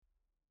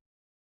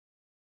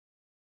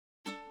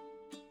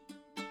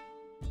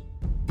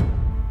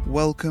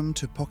Welcome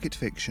to Pocket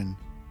Fiction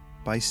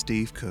by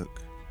Steve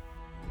Cook.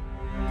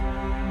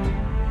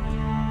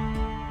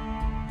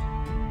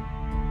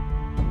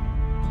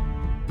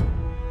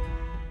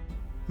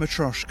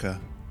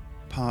 Matryoshka,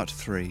 Part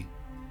 3.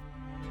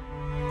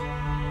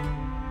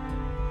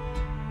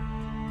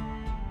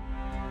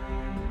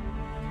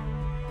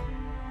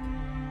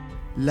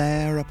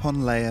 Layer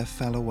upon layer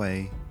fell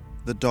away,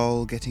 the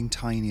doll getting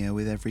tinier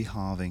with every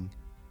halving.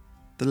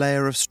 The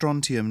layer of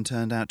strontium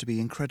turned out to be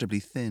incredibly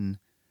thin,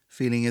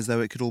 feeling as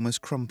though it could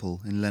almost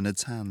crumple in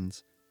Leonard's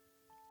hands.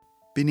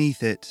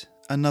 Beneath it,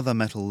 another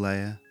metal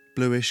layer,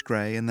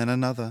 bluish-grey, and then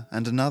another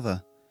and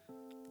another.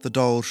 The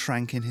doll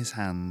shrank in his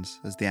hands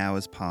as the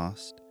hours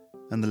passed,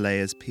 and the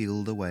layers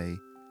peeled away,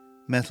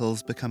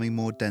 metals becoming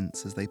more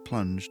dense as they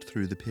plunged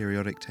through the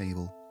periodic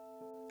table.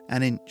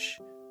 An inch,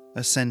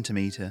 a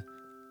centimetre,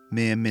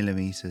 mere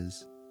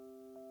millimetres.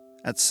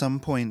 At some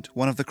point,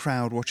 one of the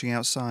crowd watching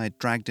outside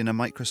dragged in a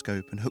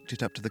microscope and hooked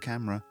it up to the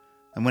camera,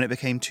 and when it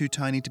became too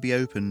tiny to be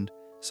opened,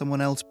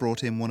 someone else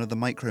brought in one of the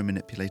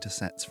micromanipulator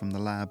sets from the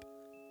lab.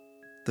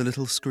 The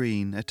little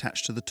screen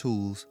attached to the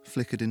tools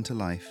flickered into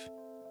life,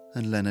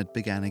 and Leonard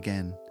began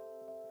again.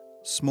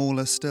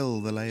 Smaller still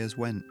the layers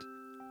went.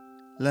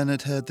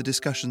 Leonard heard the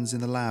discussions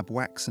in the lab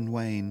wax and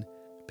wane,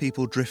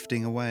 people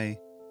drifting away.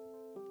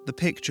 The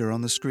picture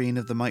on the screen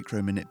of the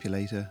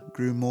micromanipulator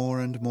grew more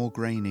and more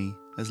grainy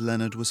as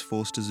Leonard was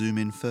forced to zoom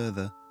in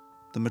further,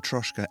 the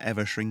Matryoshka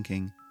ever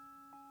shrinking.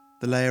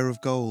 The layer of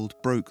gold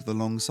broke the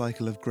long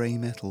cycle of grey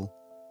metal,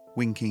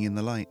 winking in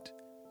the light,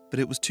 but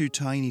it was too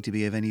tiny to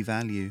be of any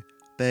value,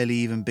 barely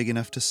even big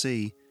enough to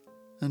see,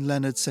 and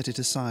Leonard set it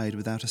aside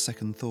without a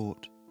second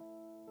thought.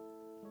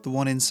 The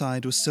one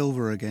inside was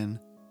silver again,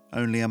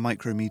 only a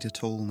micrometre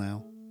tall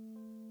now.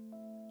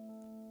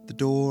 The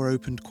door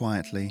opened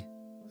quietly,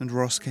 and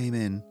Ross came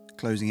in,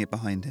 closing it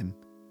behind him.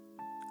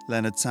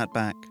 Leonard sat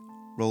back,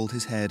 rolled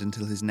his head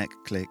until his neck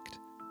clicked,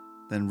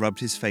 then rubbed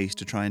his face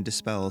to try and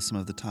dispel some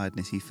of the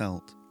tiredness he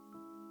felt.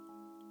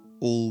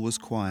 All was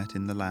quiet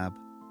in the lab,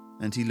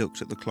 and he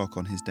looked at the clock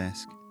on his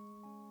desk.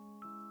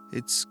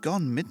 "It's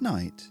gone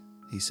midnight,"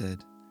 he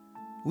said.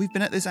 "We've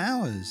been at this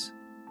hours."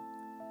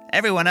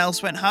 "Everyone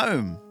else went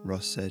home,"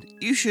 Ross said.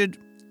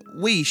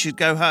 We should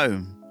go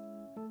home."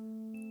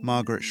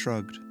 Margaret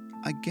shrugged.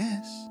 "I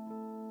guess."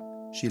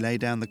 She laid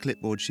down the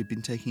clipboard she'd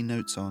been taking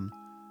notes on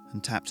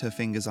and tapped her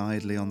fingers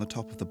idly on the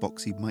top of the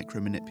boxy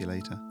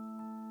micromanipulator.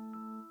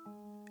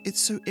 "It's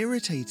so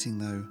irritating,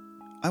 though.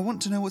 I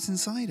want to know what's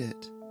inside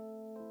it."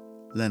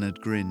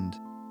 Leonard grinned.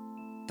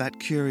 "That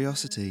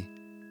curiosity.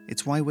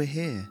 It's why we're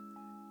here.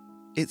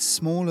 It's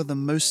smaller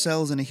than most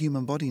cells in a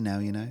human body now,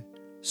 you know.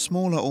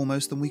 Smaller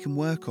almost than we can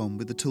work on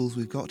with the tools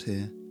we've got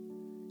here.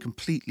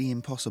 Completely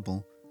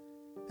impossible.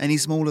 Any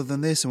smaller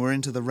than this and we're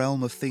into the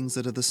realm of things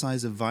that are the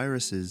size of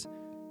viruses,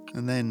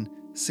 and then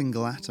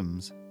single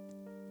atoms."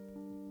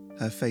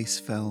 Her face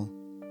fell.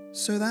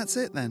 "So that's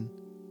it then?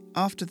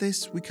 After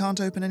this, we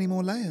can't open any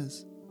more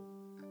layers?"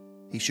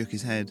 He shook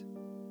his head.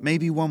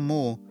 "Maybe one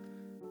more.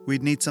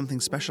 We'd need something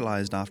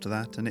specialised after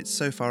that, and it's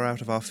so far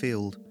out of our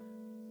field.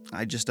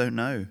 I just don't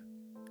know."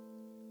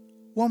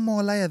 "One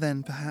more layer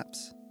then,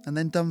 perhaps, and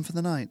then done for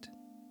the night."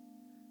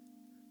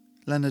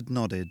 Leonard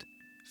nodded,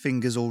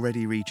 fingers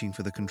already reaching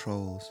for the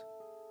controls.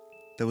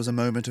 There was a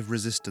moment of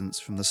resistance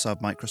from the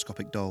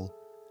submicroscopic doll,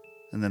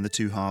 and then the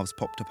two halves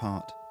popped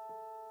apart.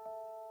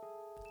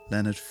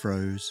 Leonard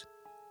froze,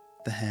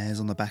 the hairs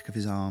on the back of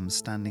his arms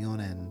standing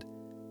on end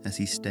as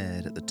he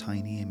stared at the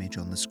tiny image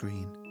on the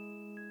screen.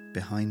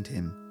 Behind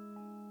him,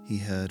 he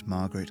heard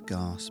Margaret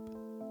gasp.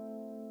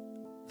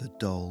 The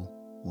doll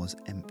was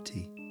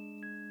empty.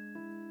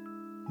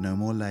 No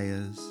more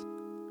layers,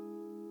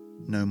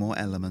 no more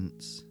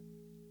elements,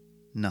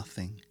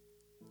 nothing.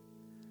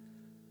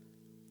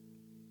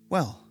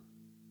 "Well,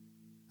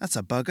 that's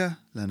a bugger,"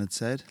 Leonard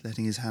said,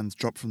 letting his hands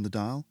drop from the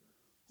dial.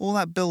 "All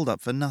that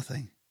build-up for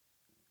nothing."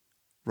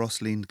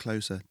 Ross leaned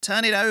closer.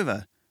 "Turn it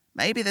over.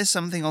 Maybe there's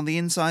something on the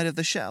inside of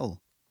the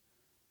shell."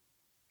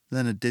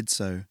 Leonard did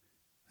so,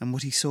 and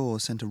what he saw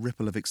sent a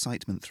ripple of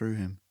excitement through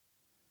him.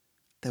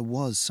 There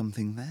was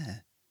something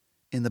there.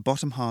 In the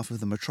bottom half of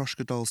the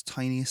Matryoshka doll's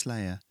tiniest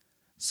layer,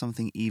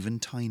 something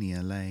even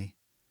tinier lay.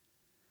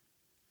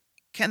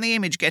 "Can the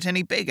image get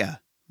any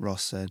bigger?"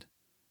 Ross said,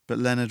 but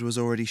Leonard was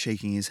already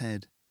shaking his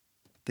head.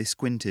 They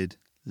squinted,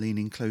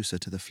 leaning closer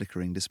to the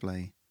flickering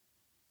display.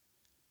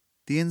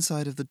 The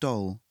inside of the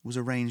doll was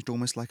arranged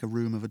almost like a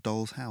room of a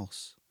doll's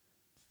house.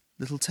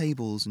 Little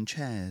tables and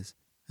chairs,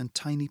 and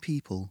tiny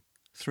people,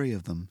 3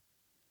 of them.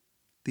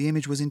 The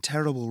image was in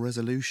terrible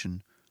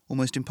resolution,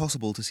 almost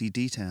impossible to see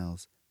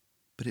details,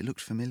 but it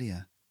looked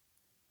familiar.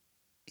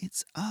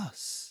 "It's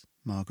us,"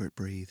 Margaret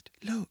breathed.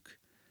 "Look,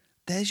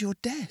 there's your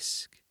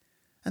desk,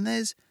 and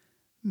there's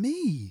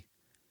me."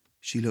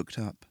 She looked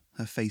up,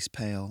 her face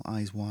pale,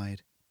 eyes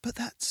wide. "But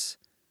that's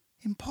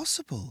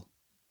impossible."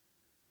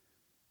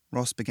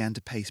 Ross began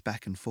to pace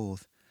back and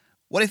forth.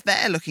 "What if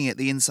they're looking at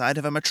the inside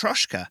of a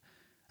Matryoshka,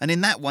 and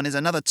in that one is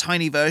another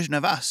tiny version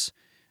of us,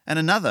 and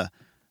another,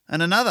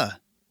 and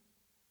another?"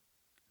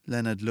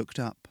 Leonard looked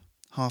up,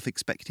 half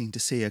expecting to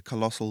see a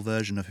colossal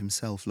version of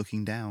himself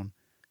looking down.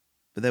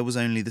 But there was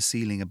only the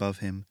ceiling above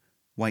him,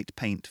 white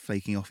paint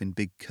flaking off in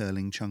big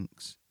curling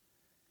chunks.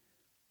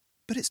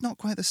 "But it's not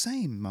quite the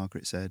same,"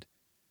 Margaret said.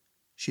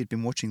 She had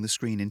been watching the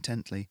screen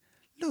intently.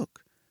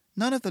 "Look,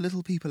 none of the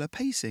little people are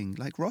pacing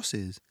like Ross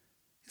is.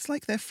 It's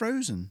like they're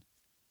frozen."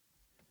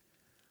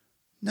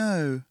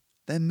 "No,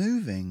 they're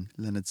moving,"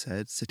 Leonard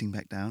said, sitting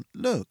back down.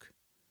 "Look,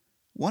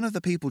 one of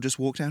the people just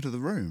walked out of the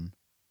room."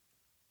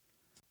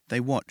 They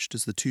watched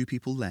as the two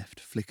people left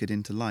flickered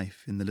into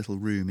life in the little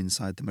room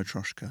inside the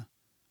Matryoshka.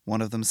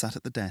 One of them sat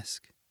at the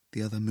desk,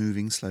 the other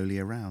moving slowly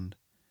around.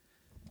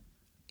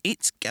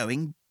 "It's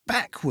going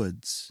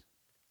backwards."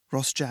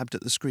 Ross jabbed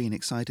at the screen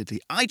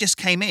excitedly. "I just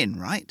came in,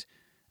 right?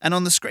 And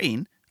on the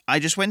screen, I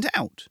just went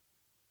out."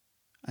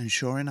 And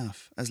sure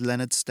enough, as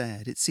Leonard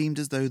stared, it seemed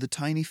as though the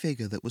tiny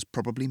figure that was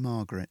probably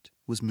Margaret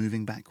was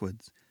moving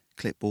backwards,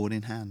 clipboard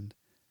in hand.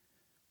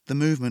 The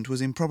movement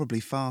was improbably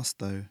fast,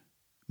 though,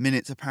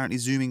 minutes apparently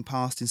zooming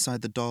past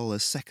inside the doll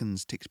as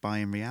seconds ticked by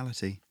in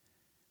reality.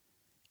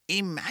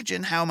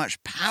 "Imagine how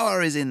much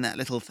power is in that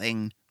little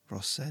thing,"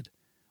 Ross said.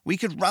 "We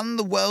could run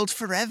the world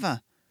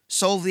forever,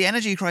 solve the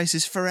energy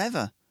crisis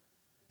forever.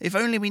 If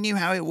only we knew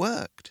how it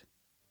worked."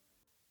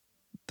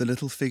 The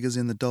little figures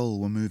in the doll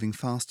were moving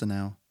faster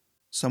now.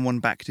 Someone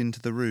backed into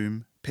the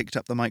room, picked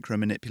up the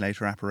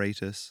micro-manipulator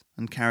apparatus,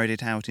 and carried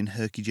it out in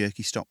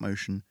herky-jerky stop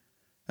motion,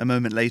 a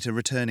moment later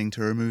returning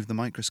to remove the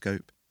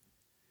microscope.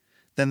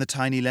 Then the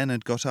tiny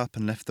Leonard got up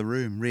and left the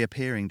room,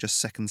 reappearing just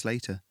seconds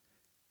later.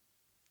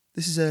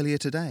 "This is earlier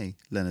today,"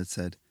 Leonard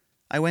said.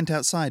 "I went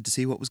outside to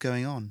see what was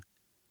going on."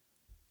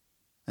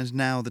 And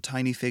now the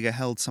tiny figure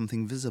held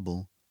something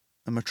visible,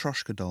 a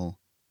Matryoshka doll.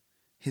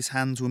 His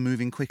hands were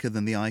moving quicker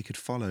than the eye could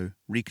follow,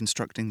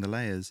 reconstructing the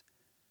layers.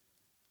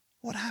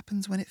 "What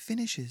happens when it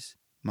finishes?"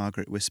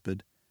 Margaret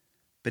whispered.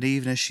 But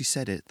even as she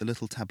said it, the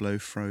little tableau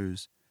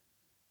froze.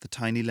 The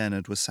tiny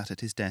Leonard was sat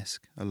at his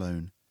desk,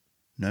 alone.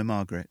 No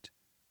Margaret,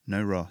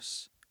 no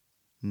Ross,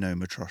 no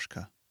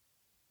Matryoshka.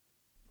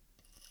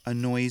 A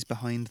noise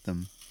behind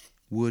them,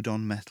 wood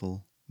on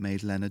metal,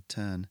 made Leonard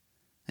turn,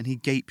 and he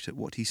gaped at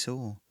what he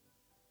saw.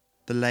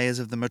 The layers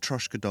of the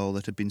Matryoshka doll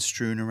that had been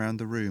strewn around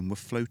the room were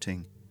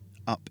floating,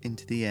 up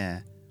into the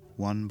air,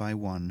 one by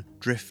one,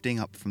 drifting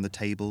up from the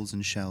tables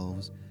and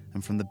shelves,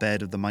 and from the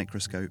bed of the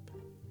microscope.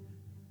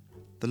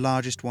 The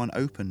largest one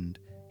opened,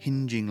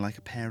 hinging like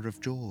a pair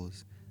of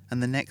jaws,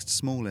 and the next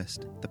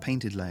smallest, the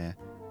painted layer,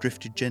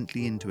 drifted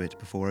gently into it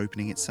before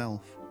opening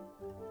itself.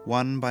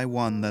 One by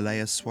one the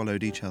layers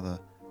swallowed each other,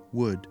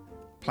 wood,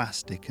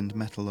 plastic and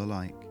metal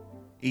alike,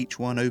 each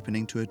one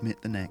opening to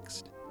admit the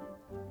next.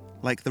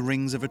 Like the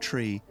rings of a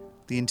tree,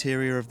 the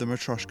interior of the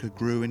Matryoshka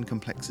grew in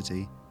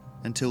complexity,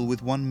 until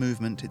with one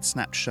movement it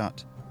snapped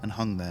shut and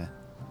hung there,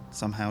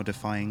 somehow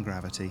defying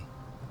gravity.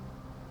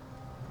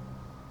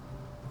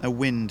 A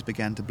wind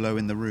began to blow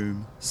in the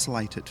room,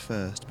 slight at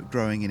first, but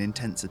growing in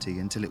intensity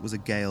until it was a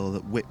gale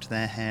that whipped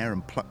their hair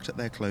and plucked at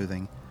their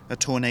clothing, a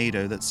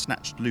tornado that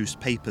snatched loose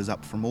papers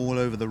up from all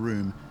over the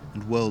room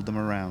and whirled them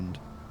around.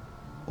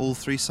 All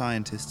three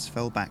scientists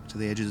fell back to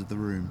the edges of the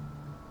room,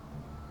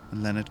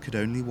 and Leonard could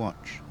only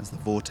watch as the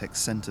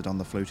vortex centred on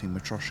the floating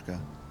Matryoshka,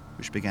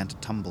 which began to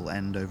tumble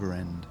end over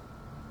end.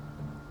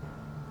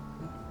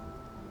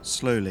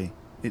 Slowly,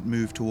 it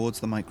moved towards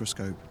the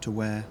microscope to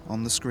where,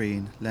 on the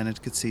screen,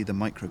 Leonard could see the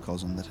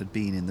microcosm that had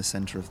been in the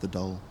centre of the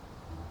doll.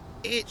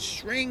 "It's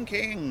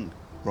shrinking,"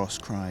 Ross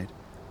cried,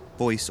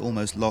 voice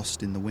almost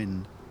lost in the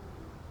wind.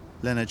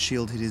 Leonard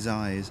shielded his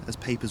eyes as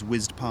papers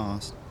whizzed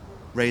past,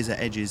 razor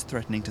edges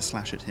threatening to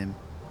slash at him.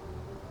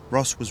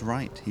 Ross was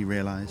right, he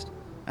realised.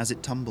 As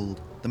it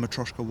tumbled, the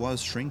Matryoshka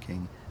was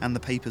shrinking, and the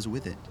papers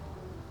with it.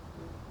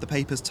 The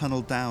papers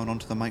tunnelled down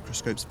onto the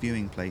microscope's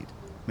viewing plate,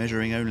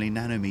 measuring only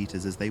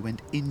nanometers as they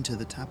went into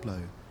the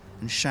tableau,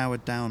 and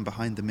showered down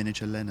behind the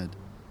miniature Leonard.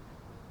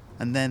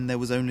 And then there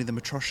was only the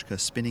Matryoshka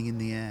spinning in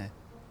the air,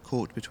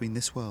 caught between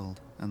this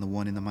world and the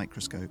one in the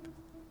microscope.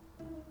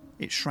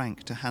 It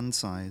shrank to hand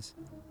size,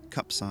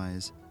 cup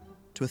size,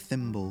 to a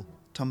thimble,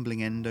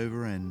 tumbling end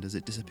over end as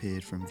it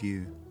disappeared from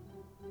view.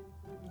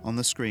 On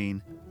the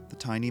screen, the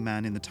tiny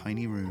man in the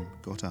tiny room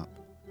got up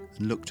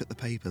and looked at the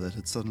paper that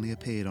had suddenly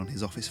appeared on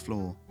his office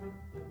floor,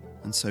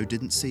 and so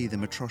didn't see the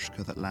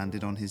Matryoshka that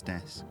landed on his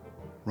desk,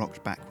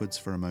 rocked backwards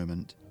for a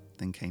moment,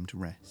 then came to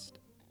rest.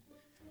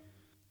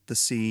 The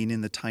scene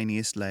in the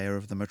tiniest layer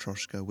of the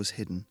Matryoshka was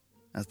hidden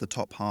as the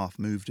top half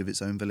moved of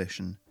its own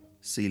volition,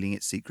 sealing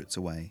its secrets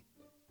away,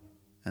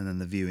 and then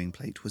the viewing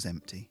plate was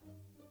empty.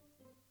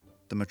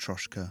 The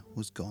Matryoshka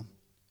was gone.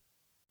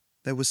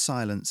 There was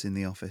silence in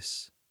the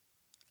office.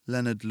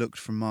 Leonard looked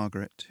from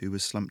Margaret, who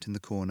was slumped in the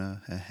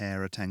corner, her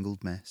hair a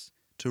tangled mess,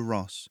 to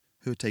Ross,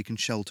 who had taken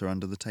shelter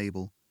under the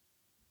table.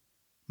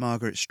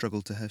 Margaret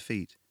struggled to her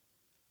feet.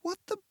 "What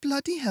the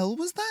bloody hell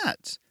was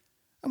that?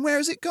 And where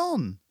has it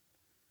gone?"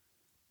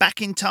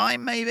 "Back in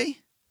time,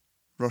 maybe?"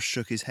 Ross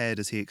shook his head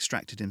as he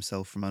extracted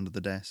himself from under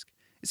the desk.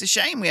 "It's a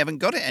shame we haven't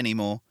got it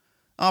anymore.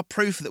 Our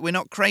proof that we're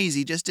not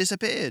crazy just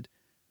disappeared.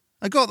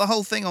 I got the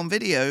whole thing on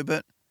video,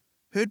 but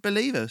who'd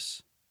believe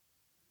us?"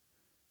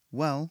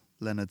 Well,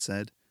 Leonard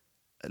said,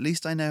 at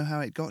least I know how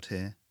it got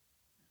here,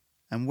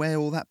 and where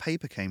all that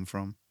paper came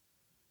from.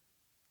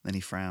 Then he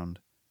frowned.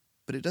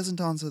 But it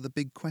doesn't answer the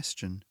big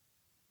question.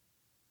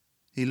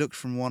 He looked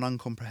from one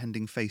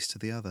uncomprehending face to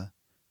the other,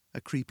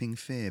 a creeping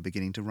fear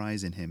beginning to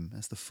rise in him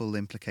as the full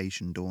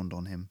implication dawned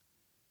on him.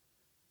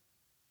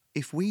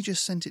 If we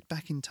just sent it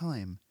back in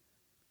time,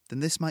 then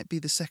this might be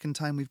the second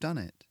time we've done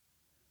it.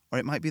 Or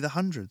it might be the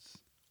 100th,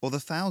 or the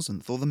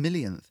 1,000th, or the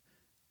 1,000,000th.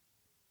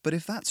 But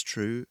if that's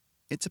true,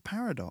 it's a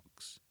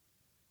paradox.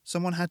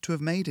 Someone had to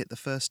have made it the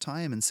first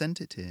time and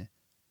sent it here.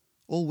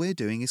 All we're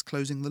doing is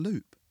closing the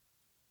loop.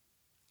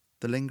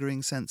 The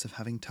lingering sense of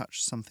having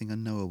touched something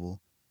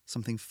unknowable,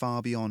 something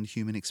far beyond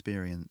human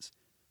experience,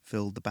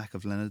 filled the back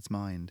of Leonard's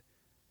mind.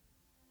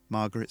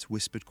 Margaret's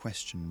whispered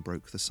question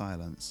broke the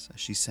silence as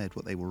she said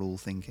what they were all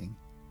thinking.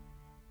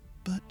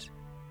 But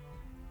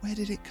where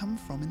did it come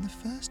from in the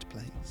first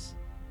place?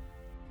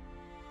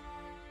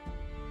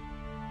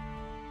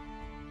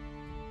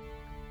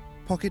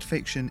 Pocket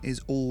Fiction is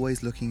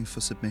always looking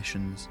for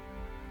submissions.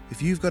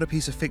 If you've got a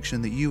piece of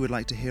fiction that you would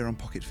like to hear on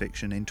Pocket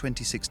Fiction in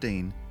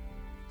 2016,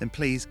 then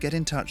please get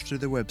in touch through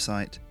the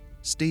website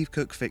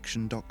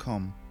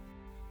stevecookfiction.com.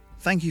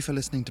 Thank you for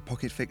listening to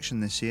Pocket Fiction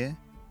this year.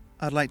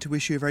 I'd like to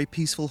wish you a very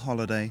peaceful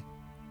holiday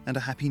and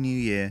a happy new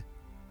year,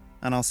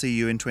 and I'll see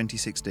you in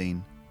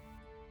 2016.